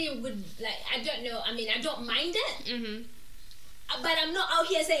it really would, like, I don't know, I mean, I don't mind it. But I'm not out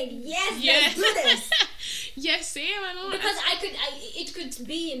here saying let's do this. Yes, same. I know. Because it could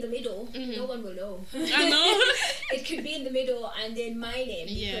be in the middle. Mm-hmm. No one will know. I know. It could be in the middle, and then my name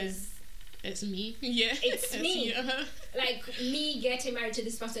because it's me. Yeah, it's me. Like me getting married to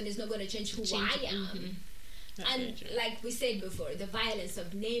this person is not going to change who I am. Mm-hmm. And like we said before, the violence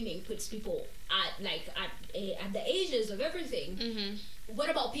of naming puts people at the ages of everything. Mm-hmm. What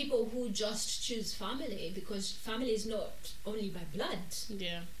about people who just choose family? Because family is not only by blood.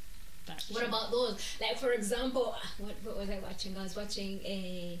 Yeah. What about those? Like, for example, what was I watching? I was watching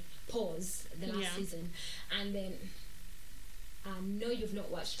a Pause, the last season. And then, I know you've not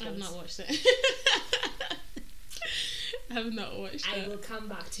watched Pause. I've not watched it. I have not watched it. I will come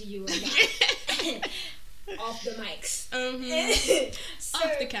back to you on that. Off the mics.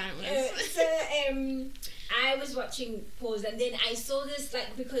 Off the cameras. I was watching Pause, and then I saw this,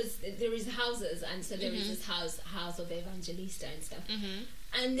 like, because there is houses, and so there is this house of Evangelista and stuff.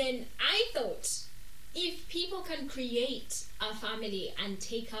 And then I thought, if people can create a family and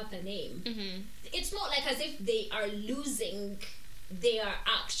take up a name, it's not like as if they are losing their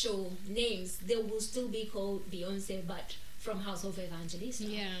actual names. They will still be called Beyonce, but from House of Evangelista.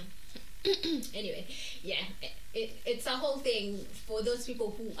 Yeah. Anyway, it's a whole thing for those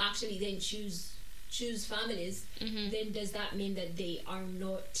people who actually then choose families. Then does that mean that they are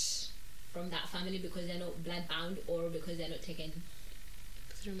not from that family because they're not blood bound, or because they're not taken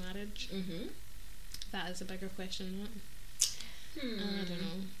through marriage? That is a bigger question, I don't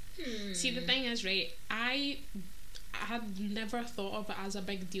know. See, the thing is, right, I had never thought of it as a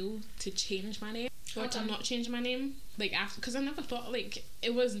big deal to change my name or to not change my name, like, after, because I never thought, like,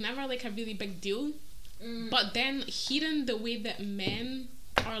 it was never like a really big deal. But then hearing the way that men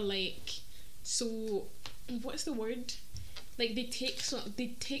are, like, so, what's the word, like, they take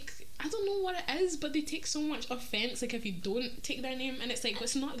I don't know what it is, but they take so much offense, like, if you don't take their name, and it's like,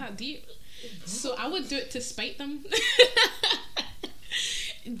 it's not that deep. So I would do it to spite them.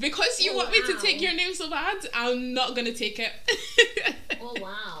 Because you want me to take your name so bad, I'm not gonna take it. Oh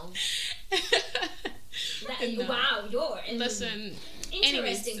wow. No. Wow, listen,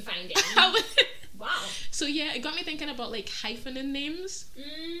 interesting finding. Wow. So yeah, it got me thinking about, like, hyphening names.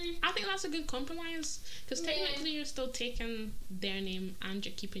 I think that's a good compromise, because technically you're still taking their name and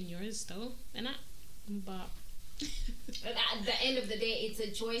you're keeping yours still, innit? But at the end of the day, it's a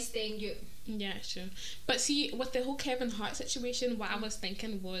choice thing. Yeah, sure. But see, with the whole Kevin Hart situation, what I was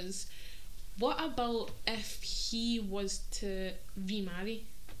thinking was, what about if he was to remarry?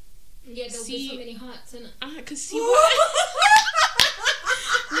 Yeah, there'll be so many hearts, innit? Cause see what?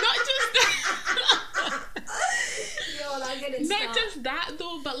 Not just that. Yo, not just that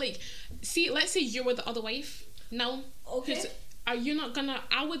though, but, like, see, let's say you were the other wife. Now, okay, are you not gonna?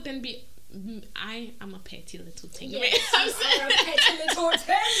 I would then be. I am a petty little thing. Yes, you are a petty little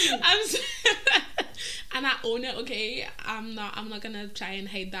thing. And I own it. Okay, I'm not gonna try and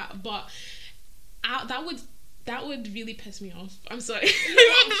hide that. But that would really piss me off. I'm sorry.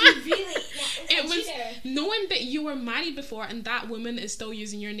 It was knowing that you were married before and that woman is still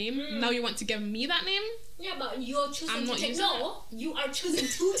using your name. Now you want to give me that name? Yeah, but you're choosing to take. No, you are choosing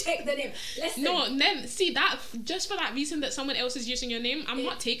to take the name. Listen. No, then see that just for that reason that someone else is using your name, I'm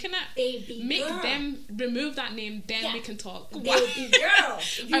not taking it. Baby Make girl. them remove that name, then we can talk. Baby girl.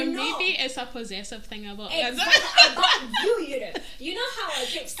 Or maybe it's a possessive thing about about you. You know how I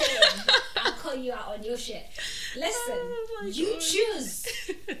keep saying I'll call you out on your shit. Listen, you choose.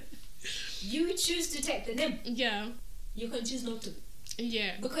 You choose to take the name. Yeah. You can choose not to.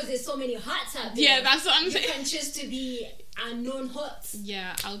 Yeah. Because there's so many hearts out there. Yeah, that's what I'm saying. You can choose to be unknown hearts.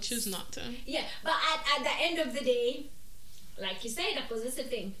 Yeah, I'll choose not to. Yeah, but at the end of the day, like you said, a possessive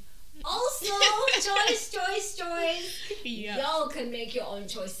thing. Also, choice. Yeah. Y'all can make your own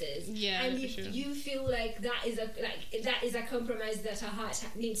choices. Yeah, and if you feel like that is a compromise that a heart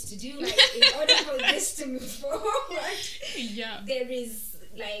needs to do, like, in order for this to move forward, there is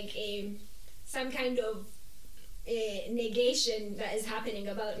like some kind of negation that is happening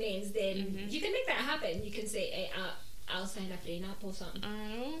about names. Then you can make that happen. You can say, hey, I'll sign a prenup or something.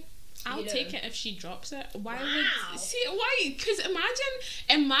 I'll take it if she drops it. Why because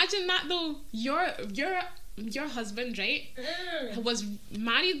imagine that though. Your husband, right, was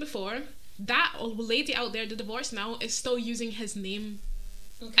married before. That lady out there, the divorce now, is still using his name.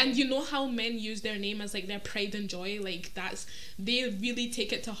 Okay. And you know how men use their name as, like, their pride and joy, like, they really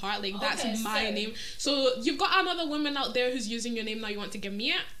take it to heart, like, that's my name. So you've got another woman out there who's using your name. Now you want to give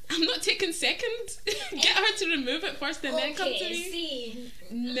me it? I'm not taking second. Get her to remove it first and then come to me. See.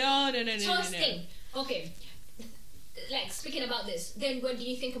 No. Okay, like, speaking about this, then what do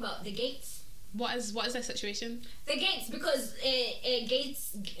you think about the Gates? What is that situation? The Gates, because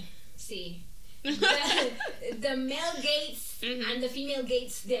Gates. See, the male Gates and the female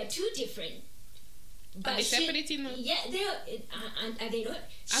Gates, they're two different. But are they separated now? Yeah, they are. Are they not?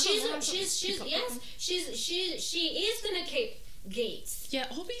 She is gonna keep Gates. Yeah,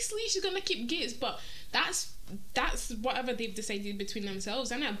 obviously she's gonna keep Gates, but that's whatever they've decided between themselves,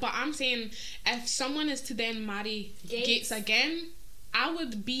 isn't it? But I'm saying, if someone is to then marry Gates again, I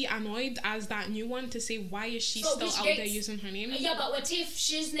would be annoyed as that new one to say, why is she still out there using her name? Yeah, but what if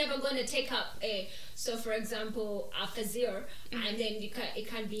she's never going to take up a... So, for example, a Fazir, and then it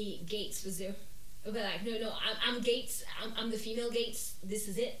can't be Gates Fazir. It'll be like, no, I'm Gates, I'm the female Gates, this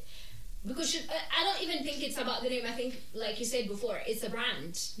is it. Because I don't even think it's about the name. I think, like you said before, it's a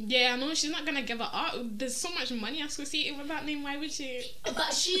brand. Yeah, I know. She's not going to give it up. There's so much money associated with that name. Why would she?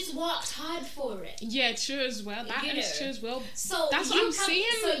 But she's worked hard for it. Yeah, true as well. That is true as well. So that's what I'm saying.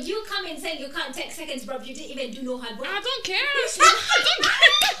 So you come in saying you can't take seconds, bro. You didn't even do no hard work. I don't care. I don't care.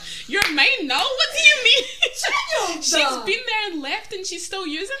 You're mine now? What do you mean? She's been there and left and she's still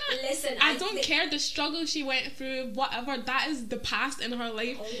using it. Listen, I don't care the struggle she went through, whatever. That is the past in her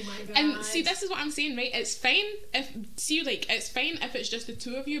life. Oh my God. And see, this is what I'm saying, right? It's fine it's fine if it's just the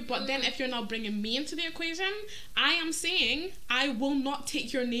two of you, but then if you're now bringing me into the equation, I am saying I will not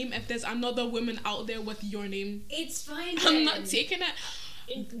take your name if there's another woman out there with your name. It's fine. I'm not taking it.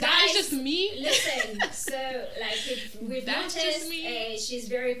 That's just me. Listen, so like we've noticed, she's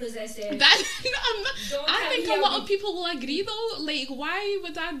very possessive. I think a lot of people will agree though. Like, why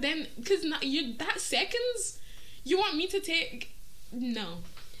would I then? Because that seconds, you want me to take? No.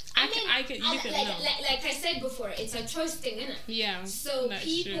 Like I said before, it's a choice thing, isn't it? Yeah. So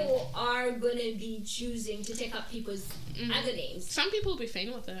people are gonna be choosing to take up people's other names. Some people will be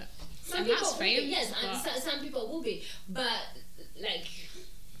fine with it. Some people will be, yes, and some people will be, but like.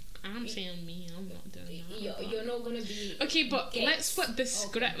 I'm saying me. I'm not doing that. You're not gonna be. Okay, but let's flip the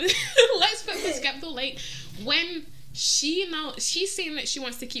script. Let's flip the script though. Like when she's saying that she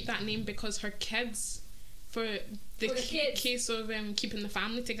wants to keep that name because her kids. For the case of keeping the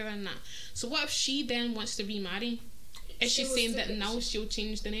family together and that. So what if she then wants to remarry? Is she saying that now she'll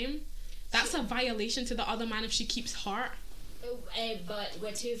change the name? That's a violation to the other man if she keeps Hart. But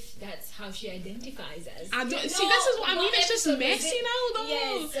what if that's how she identifies as? I don't see. This is what I mean. It's just messy now, though.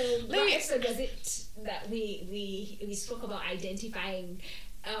 Yeah. So what episode was it that we spoke about identifying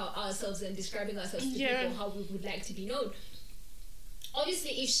ourselves and describing ourselves to people how we would like to be known?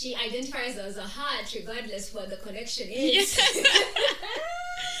 Obviously, if she identifies as a heart, regardless what the connection is.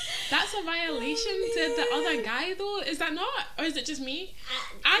 That's a violation to the other guy, though. Is that not? Or is it just me?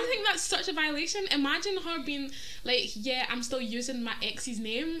 I think that's such a violation. Imagine her being like, yeah, I'm still using my ex's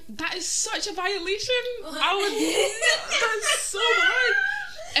name. That is such a violation. That's so hard.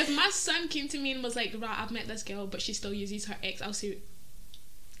 If my son came to me and was like, right, I've met this girl, but she still uses her ex, I'll say,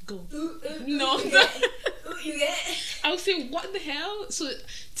 go. No. I'll say, what the hell? So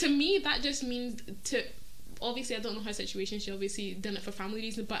to me, that just means obviously I don't know her situation. She obviously done it for family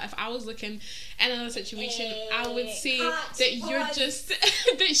reasons. But if I was looking in another situation, I would say that you're just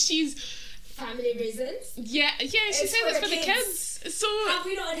that she's family reasons. Yeah. She said it's for the kids. So have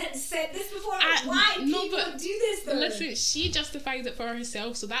we not said this before? Why people do this though? Listen, she justifies it for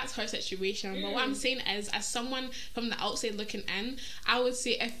herself, so that's her situation. But what I'm saying is, as someone from the outside looking in, I would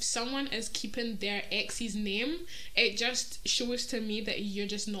say if someone is keeping their ex's name, it just shows to me that you're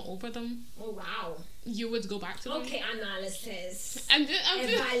just not over them. Oh wow. You would go back to them. Okay, analysis. And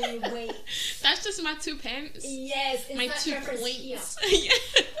evaluate. That's just my 2 pence. Yes, it's my 2 points. Yeah.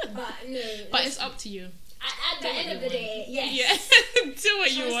 But no. But it's up to you. At the end of the day, yes. Yeah. Do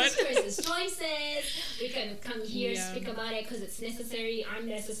what you want. Choices. We can come here, speak about it because it's necessary,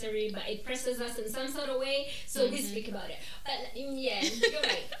 unnecessary, but it presses us in some sort of way, so we speak about it. But yeah,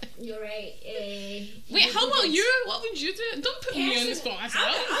 you're right. Wait, how about you? What would you do? Don't put me on the spot as well.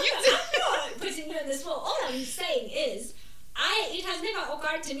 I'm not putting you on the spot. All I'm saying is, it has never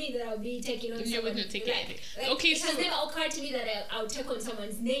occurred to me that I'll be taking on someone. You wouldn't take it. It has never occurred to me that I'll take on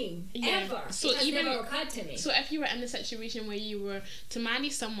someone's name. Ever. So it has never occurred to me. So if you were in a situation where you were to marry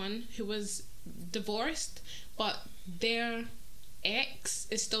someone who was divorced, but their ex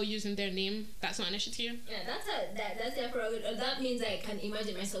is still using their name, that's not an issue to you? Yeah, that's their prerogative. That means I can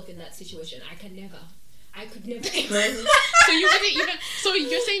imagine myself in that situation. I could never. So you wouldn't even. So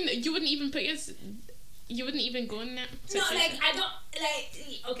you're saying you wouldn't even put you wouldn't even go in that situation? No, like, I don't,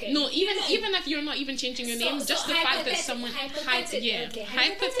 okay. No, even if you're not even changing your name, just the fact that someone...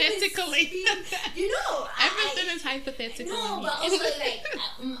 hypothetically. You know... Everything is hypothetical. No, but also, like,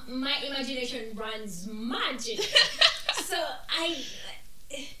 my imagination runs magic. So,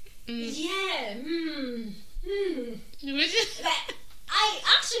 Yeah. Like,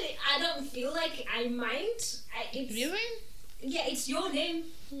 I don't feel like I mind. Really? Yeah, it's your name.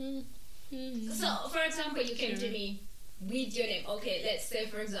 So, for example, you came to me with your name. Okay, let's say,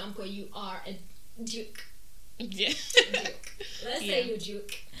 for example, you are a Duke. Yeah. Duke. Let's say you're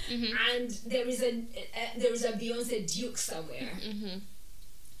Duke, and there is a Beyonce Duke somewhere,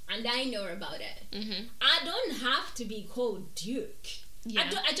 and I know about it. I don't have to be called Duke.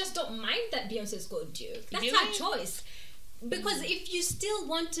 Yeah. I just don't mind that Beyonce's called Duke. That's her choice. Because if you still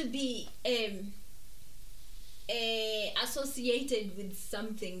want to be associated with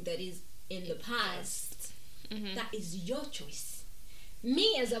something that is in the past, that is your choice.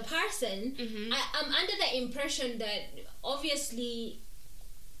 Me as a person, I'm under the impression that obviously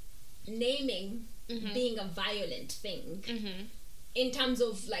naming being a violent thing in terms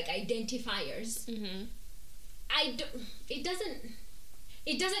of like identifiers, it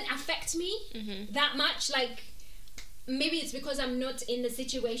doesn't affect me that much. Like, maybe it's because I'm not in the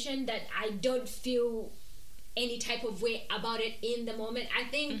situation that I don't feel any type of way about it in the moment. I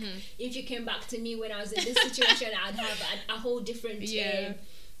think if you came back to me when I was in this situation, I'd have a whole different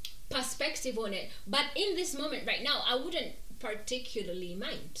perspective on it. But in this moment right now, I wouldn't particularly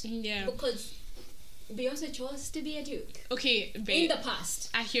mind. Yeah. Because Beyonce chose to be a Duke. Okay, babe, in the past.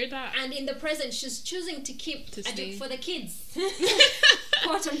 I hear that. And in the present, she's choosing to keep a Duke for the kids.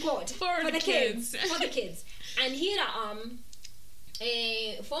 Quote unquote. For the kids. For the kids. And here I am.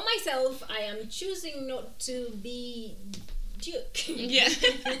 For myself, I am choosing not to be Duke. Yeah.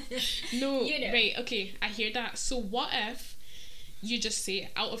 No, you know. Right, okay, I hear that. So what if you just say,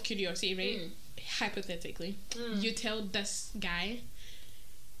 out of curiosity, right? Hypothetically, you tell this guy,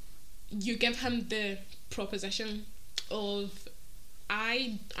 you give him the proposition of,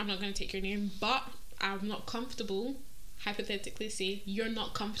 I'm not going to take your name, but I'm not comfortable, hypothetically say, you're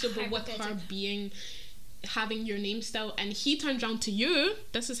not comfortable with her having your name still, and he turns around to you,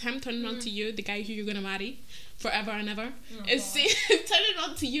 this is him turning around to you, the guy who you're going to marry forever and ever, turning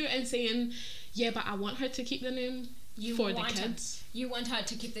around to you and saying, yeah, but I want her to keep the name for the kids. You want her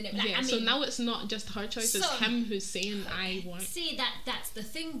to keep the name. Like, yeah, I mean, so now it's not just her choice, it's him who's saying, I want. See, that's the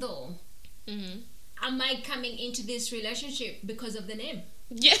thing though. Am I coming into this relationship because of the name?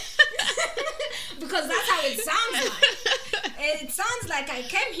 Yeah. Because that's how it sounds like. It sounds like I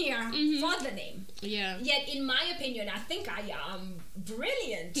came here for the name. Yeah. Yet, in my opinion, I think I am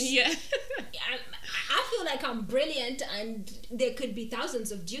brilliant. Yeah. I feel like I'm brilliant, and there could be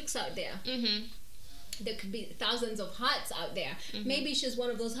thousands of Dukes out there. There could be thousands of hearts out there. Maybe she's one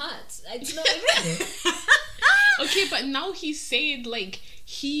of those hearts. It's not even... Okay, but now he said, like,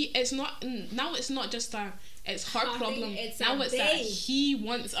 it's not just it's her problem. Now it's that he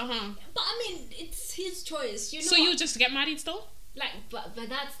wants, But I mean, it's his choice, you know. So you just get married still? Like, but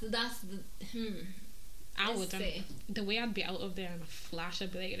that's the I would. The way I'd be out of there in a flash,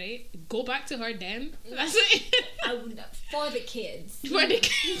 I'd be like, right, go back to her then. That's it. I would, for the kids. For the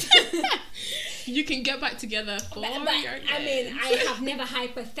kids. You can get back together for your kids. I mean, I have never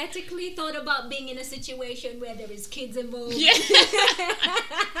hypothetically thought about being in a situation where there is kids involved. Yeah.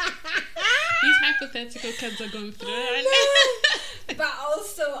 These hypothetical kids are going through it. No. But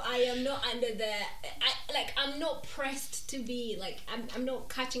also, I am not under I'm not pressed to be, like, I'm not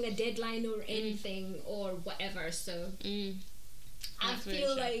catching a deadline or anything or whatever, so I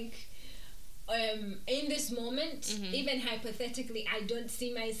feel like in this moment, even hypothetically, I don't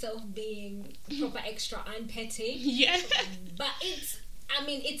see myself being proper extra and petty. Yeah. But it's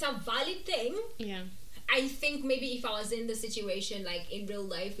a valid thing. Yeah. I think maybe if I was in the situation, like in real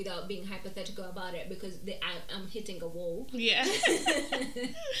life, without being hypothetical about it, because I'm hitting a wall. Yeah.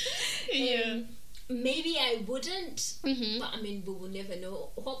 Yeah. Maybe I wouldn't, but I mean, we will never know.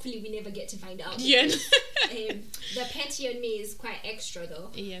 Hopefully, we never get to find out. Yeah. The petty on me is quite extra, though.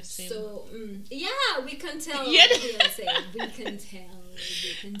 Yes. Yeah, so, yeah, we can tell. Yeah. We can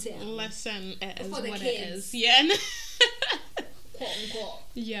tell. Listen, it is what it is. Yeah. Quote unquote.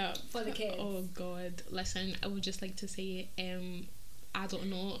 Yeah. For the kids. Oh God. Listen, I would just like to say, I don't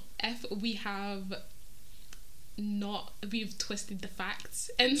know if we've twisted the facts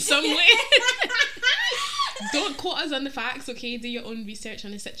in some way. Don't quote us on the facts, okay? Do your own research on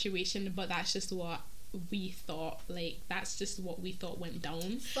the situation, but that's just what we thought. Like, that's just what we thought went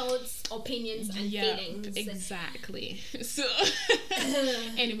down. Thoughts, opinions, and feelings. Exactly. So,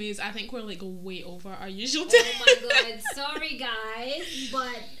 anyways, I think we're like way over our usual time. Oh my God, sorry guys,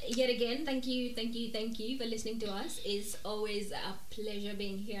 but yet again, thank you for listening to us. It's always a pleasure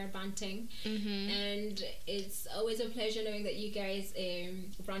being here ranting, and it's always a pleasure knowing that you guys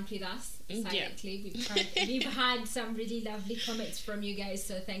rant with us. silently. We've had some really lovely comments from you guys,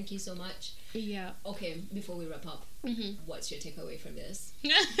 so thank you so much. Yeah. Okay, before we wrap up, what's your takeaway from this?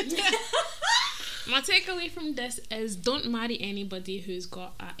 My takeaway from this is don't marry anybody who's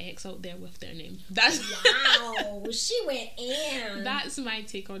got an X out there with their name. That's wow, she went in. That's my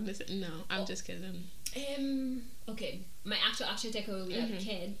take on this. No, I'm just kidding. Okay, my actual takeaway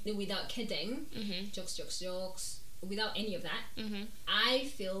without kidding, jokes, without any of that, I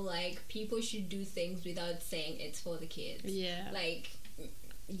feel like people should do things without saying it's for the kids. Yeah. Like,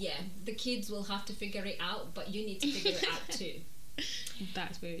 yeah, the kids will have to figure it out, but you need to figure it out too.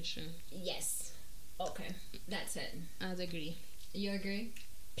 That's very true. Yes. Okay, that's it. I'd agree. You agree?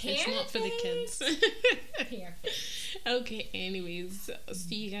 It's not for the kids. Perfect. Okay, anyways,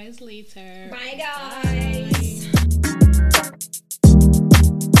 see you guys later. Bye, guys. Bye.